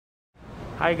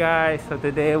Hi guys, so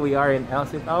today we are in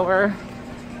LC Tower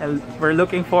and we're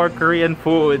looking for Korean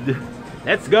food.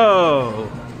 Let's go!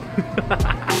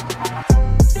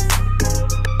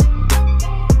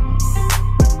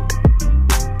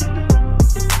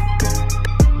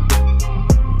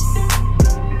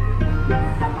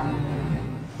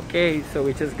 Okay, so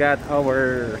we just got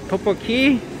our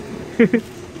tteokbokki.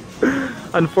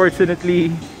 Unfortunately,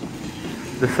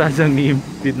 the sasanim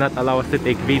did not allow us to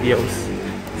take videos.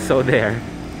 So there.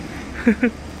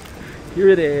 Here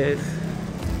it is.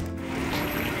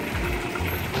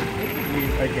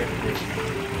 I get this.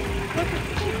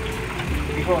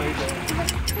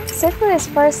 Street food is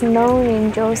first known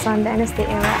in Joseon Dynasty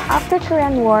era. After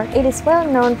Korean War, it is well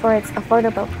known for its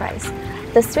affordable price.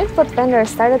 The street food vendors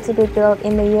started to be built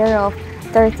in the year of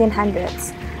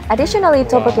 1300s. Additionally,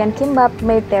 tteokbokki and kimbap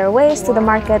made their ways to the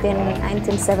market in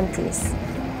 1970s.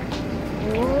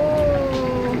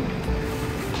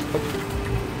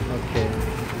 Okay.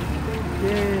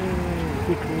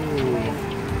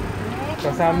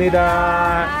 Kamsahamnida.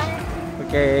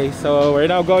 Okay, so we're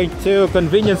now going to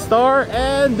convenience store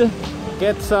and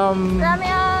get some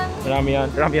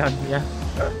ramyeon, yeah.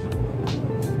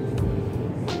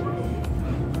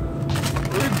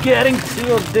 We're getting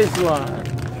to this one.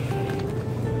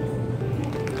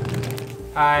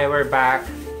 Hi, we're back.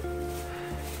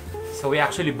 So we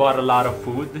actually bought a lot of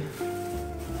food.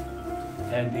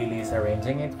 And Lily is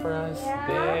arranging it for us. Yeah.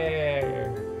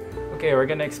 There. Okay, we're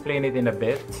gonna explain it in a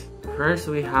bit. First,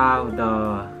 we have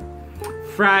the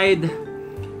fried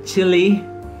chili.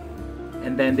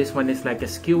 And then this one is like a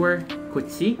skewer,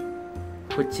 kuchi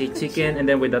chicken. And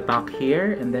then with the tok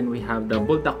here. And then we have the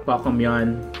buldak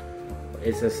bakomyeon.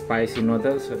 It's a spicy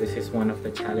noodle. So this is one of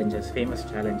the challenges, famous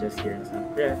challenges here in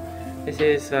South Korea. This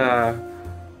is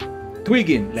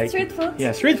Twigin, like street food.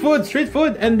 Yeah, street food.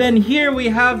 And then here we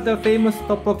have the famous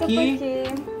tteokbokki.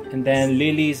 And then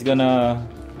Lily's gonna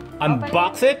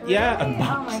unbox it. Yeah,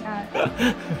 unbox. Oh my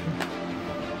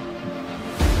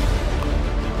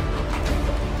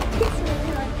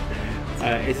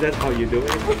god. Is that how you do it?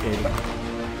 Okay.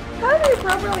 How do you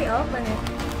properly open it?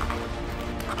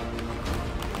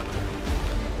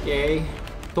 Okay,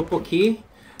 tteokbokki.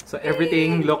 So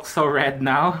everything looks so red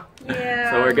now. Yeah.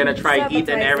 So we're gonna try eat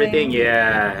and everything.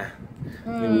 Yeah.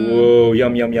 Whoa!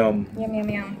 Yum yum yum. Yum yum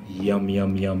yum. Yum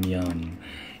yum yum yum.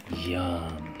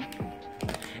 Yum.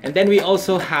 And then we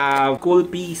also have cool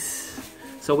piece.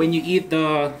 So when you eat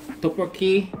the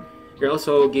tteokbokki, you're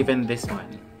also given this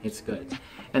one. It's good.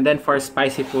 And then for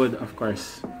spicy food, of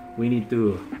course, we need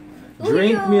to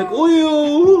drink milk.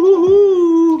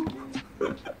 Uyo!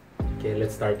 Okay,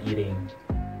 let's start eating.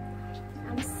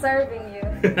 I'm serving you.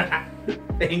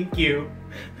 Thank you.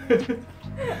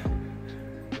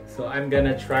 So I'm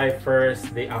gonna try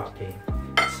first the okay.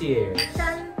 Cheers.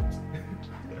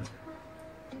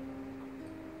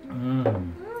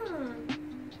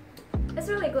 It's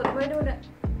really good. Where do we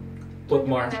Put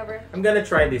more. I'm gonna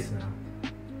try this now.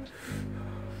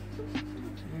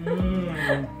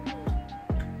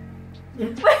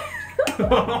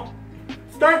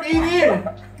 Start eating.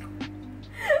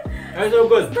 That's so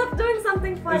good. Stop doing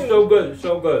something funny. It's so good.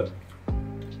 So good.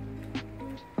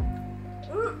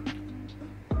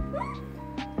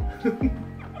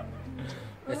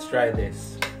 Let's try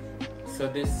this. So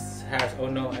this has, oh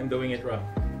no, I'm doing it wrong.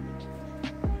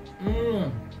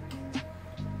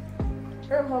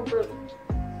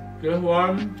 This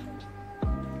one,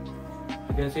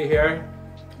 you can see here,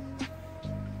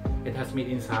 it has meat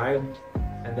inside,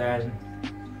 and then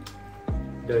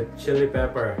the chili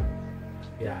pepper.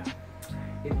 Yeah,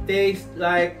 it tastes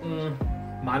like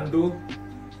mandu,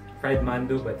 fried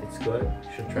mandu, but it's good.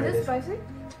 You should try this. Is it spicy?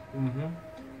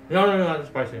 No, not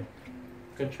spicy. You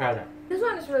can try that. This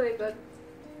one is really good.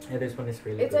 Yeah, this one is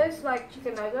really good. It tastes like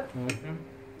chicken nugget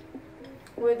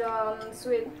with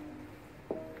sweet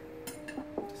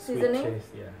seasoning. Sweet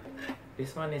taste, yeah.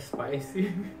 This one is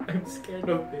spicy. I'm scared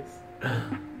of this.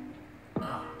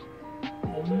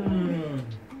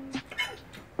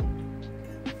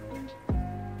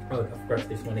 Oh, of course,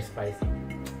 this one is spicy.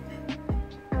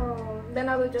 Oh, then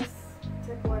I will just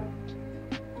take one.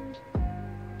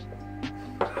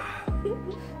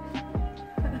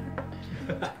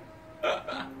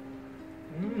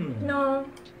 No.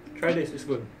 Try this, it's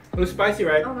good. It was spicy,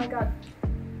 right? Oh my god.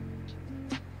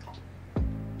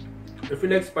 If you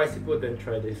like spicy food, then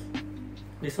try this.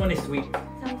 This one is sweet.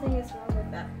 Something is wrong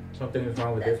with that. Something is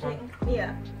wrong with this one?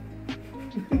 Yeah.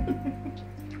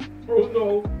 Oh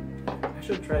no. I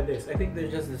should try this. I think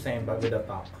they're just the same, but with a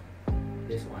top.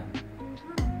 This one.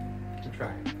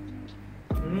 Try.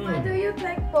 Why do you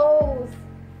take both?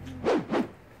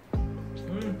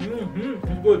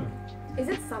 It's good. Is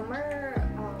it summer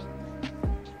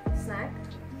snack?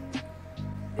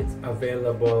 It's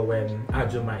available when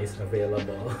ajuma is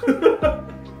available.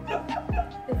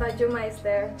 If ajuma is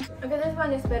there. Okay, this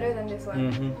one is better than this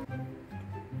one.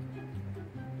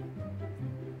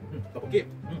 Okay.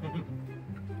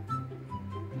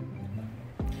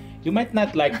 You might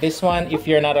not like this one if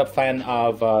you're not a fan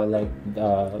of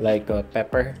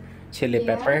pepper, chili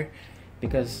pepper,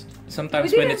 because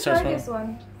sometimes when it's just this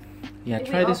one. Yeah, Did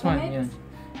try we this open one. it?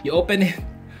 Yeah, you open it.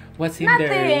 What's in Nothing.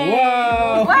 there?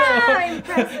 Wow! Wow,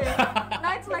 impressive.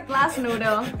 Now it's like glass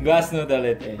noodle. Glass noodle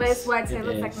it is. But it's white, so it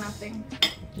looks like is. nothing.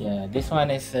 Yeah, this one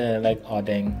is like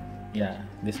odeng. Yeah,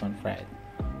 this one fried.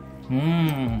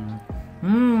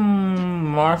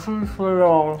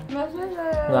 Marshmallow.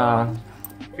 Yeah.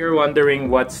 If you're wondering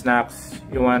what snacks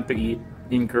you want to eat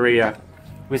in Korea,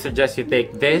 we suggest you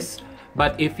take this.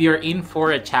 But if you're in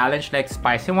for a challenge like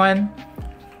spicy one,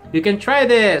 you can try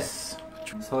this.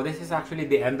 So this is actually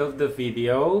the end of the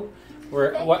video. Thank you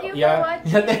for watching. Yeah,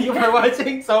 thank you for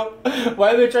watching. So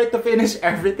while we try to finish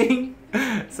everything,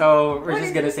 so we're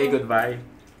just gonna say goodbye.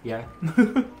 Yeah.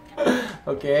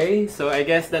 Okay, so I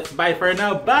guess that's bye for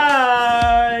now.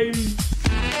 Bye!